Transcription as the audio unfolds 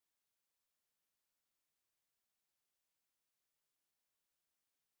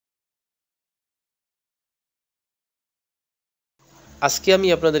আজকে আমি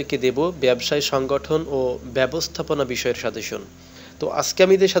আপনাদেরকে দেব ব্যবসায় সংগঠন ও ব্যবস্থাপনা বিষয়ের সাজেশন। তো আজকে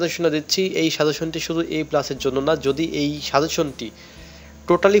আমি যে সাজেশনটা দিচ্ছি এই সাজেশনটি শুধু এই ক্লাসের জন্য না, যদি এই সাজেশনটি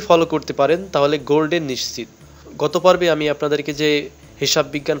টোটালি ফলো করতে পারেন তাহলে গোল্ডেন নিশ্চিত। গত পর্বে আমি আপনাদেরকে যে হিসাব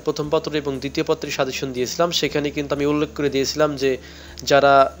বিজ্ঞান প্রথম পত্র এবং দ্বিতীয় পত্রের সাজেশন দিয়েছিলাম সেখানে কিন্তু আমি উল্লেখ করে দিয়েছিলাম যে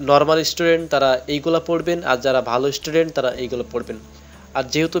যারা নর্মাল স্টুডেন্ট তারা এইগুলো পড়বেন আর যারা ভালো স্টুডেন্ট তারা এইগুলো পড়বেন। আর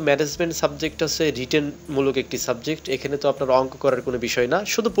যেহেতু ম্যানেজমেন্ট সাবজেক্ট আছে রিটেন মূলক একটি সাবজেক্ট, এখানে তো আপনার অঙ্ক করার কোনো বিষয় না,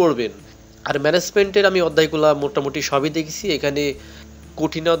 শুধু পড়বেন। আর ম্যানেজমেন্টের আমি অধ্যায়গুলো মোটামুটি সবই দেখেছি, এখানে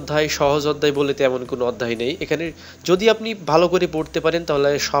কঠিন অধ্যায় সহজ অধ্যায় বলে তেমন কোনো অধ্যায় নেই। এখানে যদি আপনি ভালো করে পড়তে পারেন তাহলে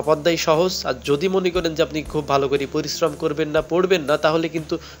সব অধ্যায় সহজ, আর যদি মনে করেন যে আপনি খুব ভালো করে পরিশ্রম করবেন না, পড়বেন না, তাহলে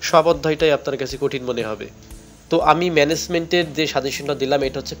কিন্তু সব অধ্যায়টাই আপনার কাছে কঠিন মনে হবে। তো আমি ম্যানেজমেন্টের যে সাজেশনটা দিলাম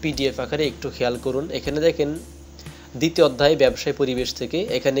এটা হচ্ছে পিডিএফ আকারে, একটু খেয়াল করুন। এখানে দেখেন দ্বিতীয় অধ্যায় ব্যবসায় পরিবেশ থেকে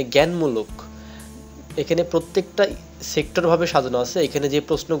এখানে জ্ঞানমূলক, এখানে প্রত্যেকটা সেক্টরভাবে সাজানো আছে। এখানে যে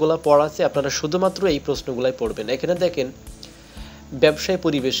প্রশ্নগুলো পড়া আছে আপনারা শুধুমাত্র এই প্রশ্নগুলাই পড়বেন। এখানে দেখেন ব্যবসায়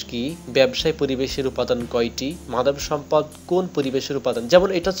পরিবেশ কি, ব্যবসায় পরিবেশের উপাদান কয়টি, মানব সম্পদ কোন পরিবেশের উপাদান। যেমন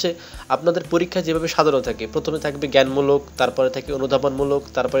এটা হচ্ছে আপনাদের পরীক্ষা যেভাবে সাজানো থাকে, প্রথমে থাকবে জ্ঞানমূলক, তারপরে থাকবে অনুধাবনমূলক,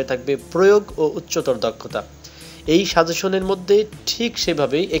 তারপরে থাকবে প্রয়োগ ও উচ্চতর দক্ষতা। এই সাজেশনের মধ্যে ঠিক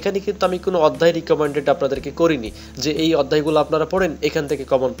সেভাবেই এখানে কিন্তু আমি কোনো অধ্যায় রিকমেন্ডেড আপনাদেরকে করিনি যে এই অধ্যায়গুলো আপনারা পড়েন এখান থেকে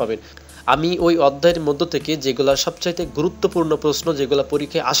কমন পাবেন। আমি ওই অধ্যায়ের মধ্য থেকে যেগুলো সবচাইতে গুরুত্বপূর্ণ প্রশ্ন, যেগুলো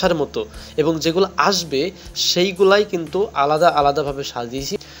পরীক্ষায় আসার মতো এবং যেগুলো আসবে সেইগুলাই কিন্তু আলাদা আলাদাভাবে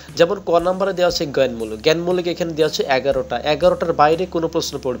সাজিয়েছি। যেমন ক নম্বরে দেওয়া আছে জ্ঞানমূলক, জ্ঞানমূলক এখানে দেওয়া আছে 11টার বাইরে কোনো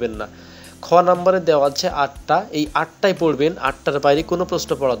প্রশ্ন পড়বেন না। খ নম্বরে দেওয়া আছে 8টা, এই 8টাই পড়বেন, 8টার বাইরে কোনো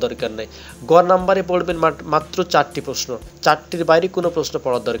প্রশ্ন পড়ার দরকার নেই। গ নম্বরে পড়বেন মাত্র 4টি প্রশ্ন, 4টির বাইরে কোনো প্রশ্ন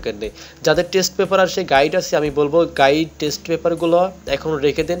পড়ার দরকার নেই। যাদের টেস্ট পেপার আসে গাইড আছে, আমি বলবো গাইড টেস্ট পেপারগুলো এখন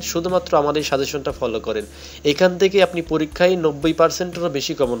রেখে দেন, শুধুমাত্র আমাদের সাজেশনটা ফলো করেন। এখান থেকে আপনি পরীক্ষায় 90%-এরও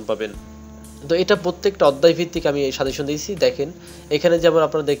বেশি কমন পাবেন। তো এটা প্রত্যেকটা অধ্যায় ভিত্তিক আমি এই সাজেশন দিয়েছি। দেখেন এখানে যেমন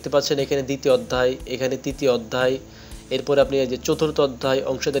আপনারা দেখতে পাচ্ছেন এখানে দ্বিতীয় অধ্যায়, এখানে তৃতীয় অধ্যায়, এরপরে আপনি এই যে চতুর্থ অধ্যায়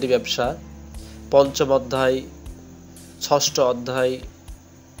অংশীদারি ব্যবসা, পঞ্চম অধ্যায়, ষষ্ঠ অধ্যায়,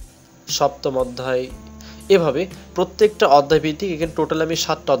 সপ্তম অধ্যায়, এভাবে প্রত্যেকটা অধ্যায় ভিত্তিক এখানে টোটাল আমি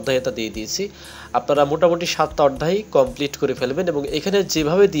 7টা অধ্যায় এটা দিয়ে দিয়েছি। আপনারা মোটামুটি 7টা অধ্যায় কমপ্লিট করে ফেলবেন এবং এখানে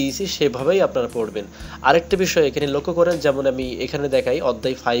যেভাবে দিয়েছি সেভাবেই আপনারা পড়বেন। আরেকটা বিষয় এখানে লক্ষ্য করেন, যেমন আমি এখানে দেখাই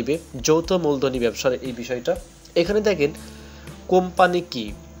অধ্যায় 5-এ যৌথ মূলধনী ব্যবসার এই বিষয়টা। এখানে দেখেন কোম্পানি কি,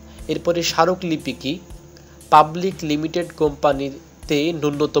 এরপরে স্মারকলিপি কি, পাবলিক লিমিটেড কোম্পানিতে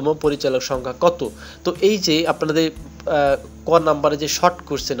ন্যূনতম পরিচালক সংখ্যা কত। তো এই যে আপনাদের ক নাম্বারে যে শর্ট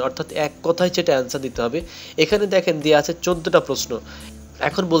কোশ্চেন, অর্থাৎ এক কথায় যেটা অ্যান্সার দিতে হবে, এখানে দেখেন দেওয়া আছে 14টা প্রশ্ন।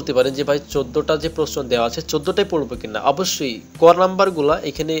 এখন বলতে পারেন যে ভাই 14টা যে প্রশ্ন দেওয়া আছে 14টাই পড়বো কিনা। অবশ্যই ক নাম্বারগুলা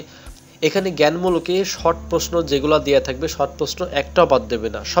এখানে জ্ঞানমূলকে শর্ট প্রশ্ন যেগুলো দেওয়া থাকবে, শর্ট প্রশ্ন একটাও বাদ দেবে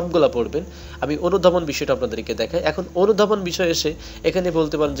না, সবগুলা পড়বেন। আমি অনুধাবন বিষয়টা আপনাদেরকে দেখাই। এখন অনুধাবন বিষয় এসে এখানে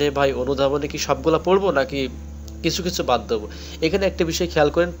বলতে পারেন যে ভাই অনুধাবনে কি সবগুলা পড়বো নাকি কিছু কিছু বাদ দেবো। এখানে একটা বিষয় খেয়াল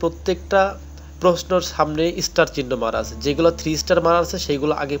করেন, প্রত্যেকটা প্রশ্নের সামনে স্টার চিহ্ন মারা আছে, যেগুলো 3 স্টার মারা আছে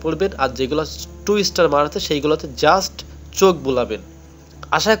সেইগুলো আগে পড়বেন, আর যেগুলো 2 স্টার মারা আছে সেইগুলোতে জাস্ট চোখ বুলাবেন।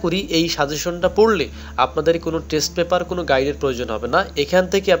 আশা করি এই সাজেশনটা পড়লে আপনাদের কোনো টেস্ট পেপার, কোনো গাইডের প্রয়োজন হবে না, এখান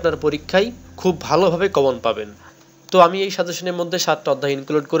থেকে আপনার পরীক্ষায় খুব ভালোভাবে কমন পাবেন। তো আমি এই সাজেশনের মধ্যে 7টা অধ্যায়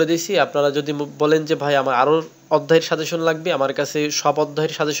ইনক্লুড করে দিয়েছি। আপনারা যদি বলেন যে ভাই আমার আরও অধ্যায়ের সাজেশন লাগবে, আমার কাছে সব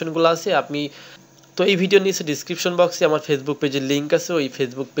অধ্যায়ের সাজেশনগুলো আছে। আপনি তো এই ভিডিওর নিচে ডিসক্রিপশন বক্সে আমার ফেসবুক পেজের লিঙ্ক আছে, ওই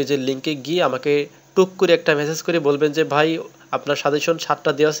ফেসবুক পেজের লিঙ্কে গিয়ে আমাকে টুক করে একটা মেসেজ করে বলবেন যে ভাই আপনার সাজেশন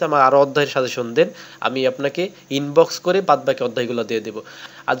 7টা দেওয়া আছে, আমার আরও অধ্যায়ের সাজেশন দেন। আমি আপনাকে ইনবক্স করে বাদবাকি অধ্যায়গুলো দিয়ে দেবো।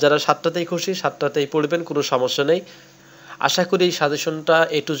 আর যারা 7টাতেই খুশি 7টাতেই পড়বেন, কোনো সমস্যা নেই। আশা করি এই সাজেশনটা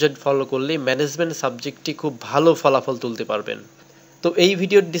A to Z ফলো করলে ম্যানেজমেন্ট সাবজেক্টটি খুব ভালো ফলাফল তুলতে পারবেন। তো এই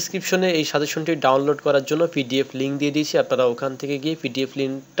ভিডিওর ডিসক্রিপশনে এই সাজেশনটি ডাউনলোড করার জন্য পিডিএফ লিঙ্ক দিয়ে দিয়েছি, আপনারা ওখান থেকে গিয়ে পিডিএফ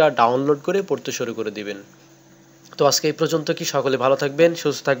লিঙ্কটা ডাউনলোড করে পড়তে শুরু করে দিবেন। তো আজকে এই পর্যন্ত, কি সকলে ভালো থাকবেন,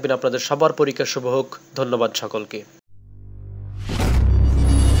 সুস্থ থাকবেন, আপনাদের সবার পরীক্ষা শুভ হোক। ধন্যবাদ সকলকে।